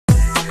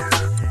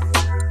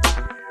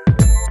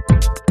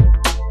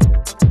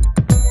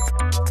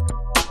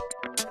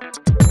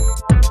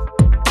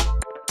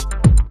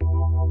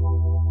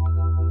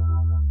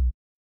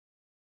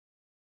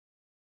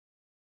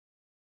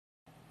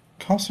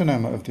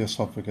Carcinoma of the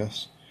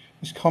esophagus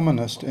is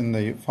commonest in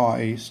the Far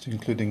East,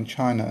 including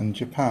China and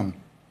Japan.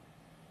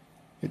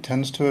 It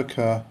tends to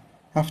occur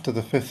after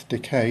the 5th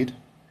decade.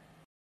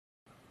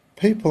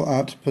 People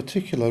at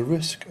particular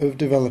risk of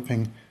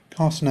developing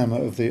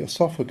carcinoma of the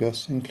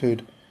esophagus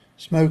include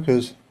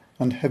smokers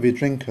and heavy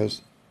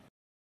drinkers.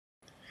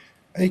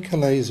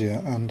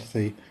 Achalasia and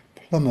the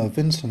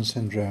plummer-vinson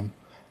syndrome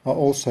are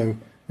also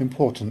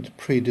important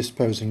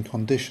predisposing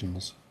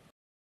conditions.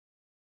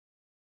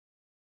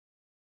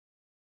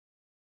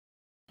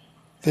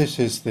 This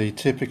is the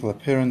typical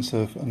appearance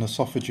of an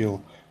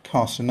esophageal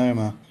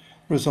carcinoma,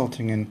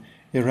 resulting in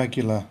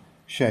irregular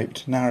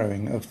shaped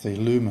narrowing of the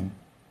lumen.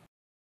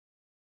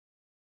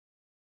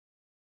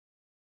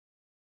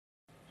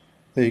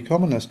 The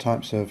commonest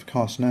types of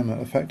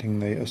carcinoma affecting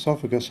the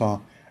esophagus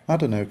are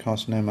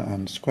adenocarcinoma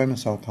and squamous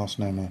cell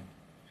carcinoma.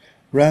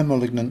 Rare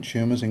malignant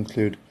tumours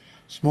include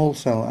small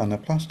cell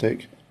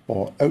anaplastic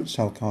or oat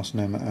cell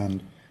carcinoma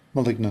and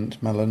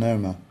malignant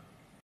melanoma.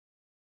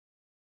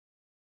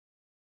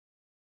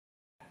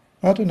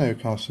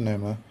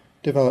 Adenocarcinoma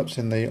develops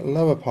in the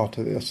lower part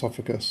of the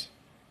esophagus.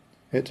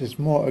 It is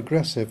more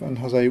aggressive and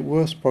has a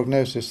worse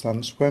prognosis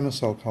than squamous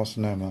cell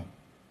carcinoma.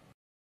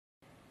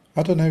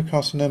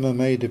 Adenocarcinoma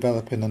may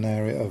develop in an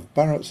area of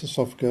Barrett's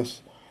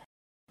esophagus,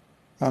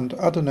 and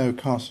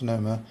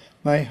adenocarcinoma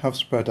may have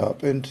spread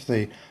up into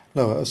the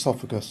lower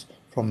esophagus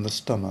from the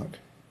stomach.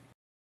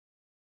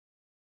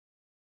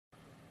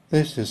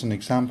 This is an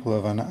example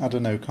of an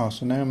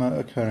adenocarcinoma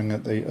occurring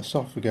at the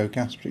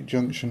esophagogastric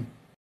junction.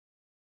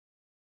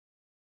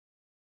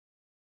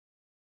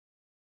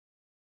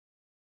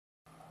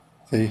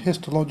 The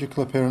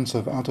histological appearance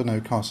of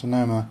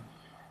adenocarcinoma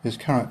is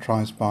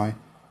characterized by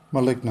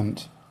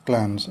malignant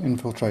glands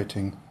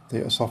infiltrating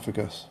the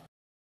esophagus.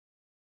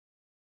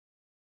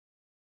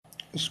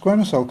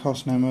 Squamous cell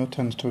carcinoma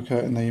tends to occur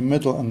in the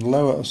middle and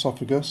lower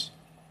esophagus.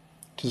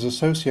 It is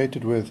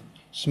associated with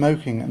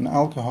smoking and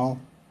alcohol.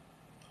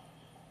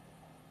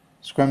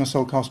 Squamous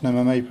cell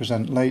carcinoma may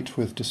present late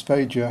with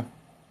dysphagia,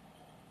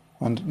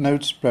 and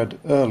node spread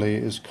early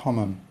is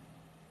common.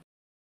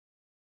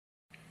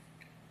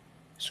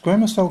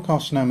 Squamous cell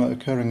carcinoma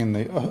occurring in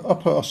the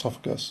upper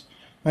esophagus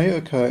may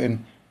occur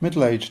in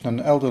middle-aged and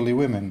elderly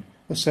women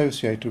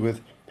associated with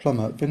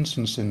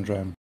plummer-vinson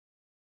syndrome.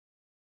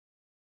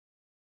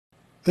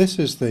 This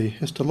is the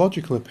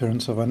histological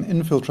appearance of an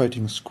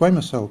infiltrating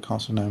squamous cell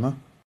carcinoma.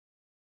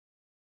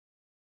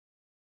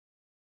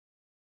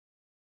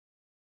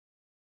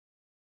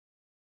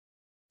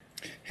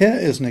 Here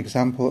is an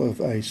example of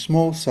a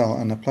small cell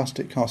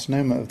anaplastic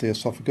carcinoma of the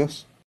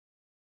esophagus.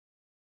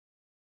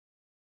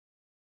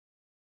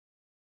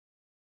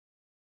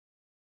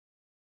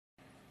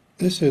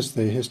 This is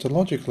the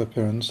histological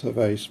appearance of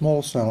a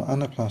small cell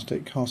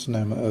anaplastic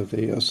carcinoma of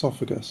the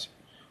esophagus.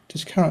 It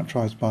is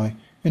characterized by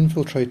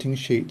infiltrating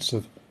sheets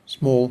of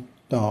small,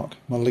 dark,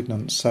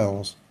 malignant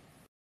cells.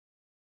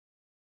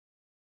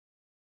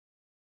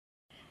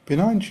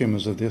 Benign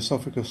tumours of the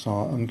esophagus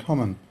are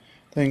uncommon.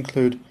 They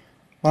include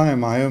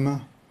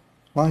leiomyoma,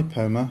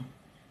 lipoma,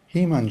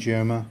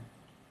 hemangioma,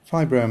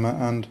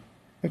 fibroma and,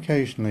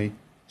 occasionally,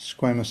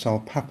 squamous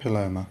cell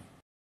papilloma.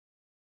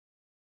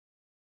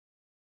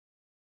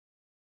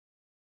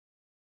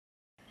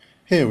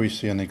 Here we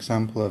see an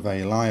example of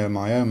a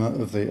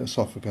leiomyoma of the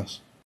esophagus.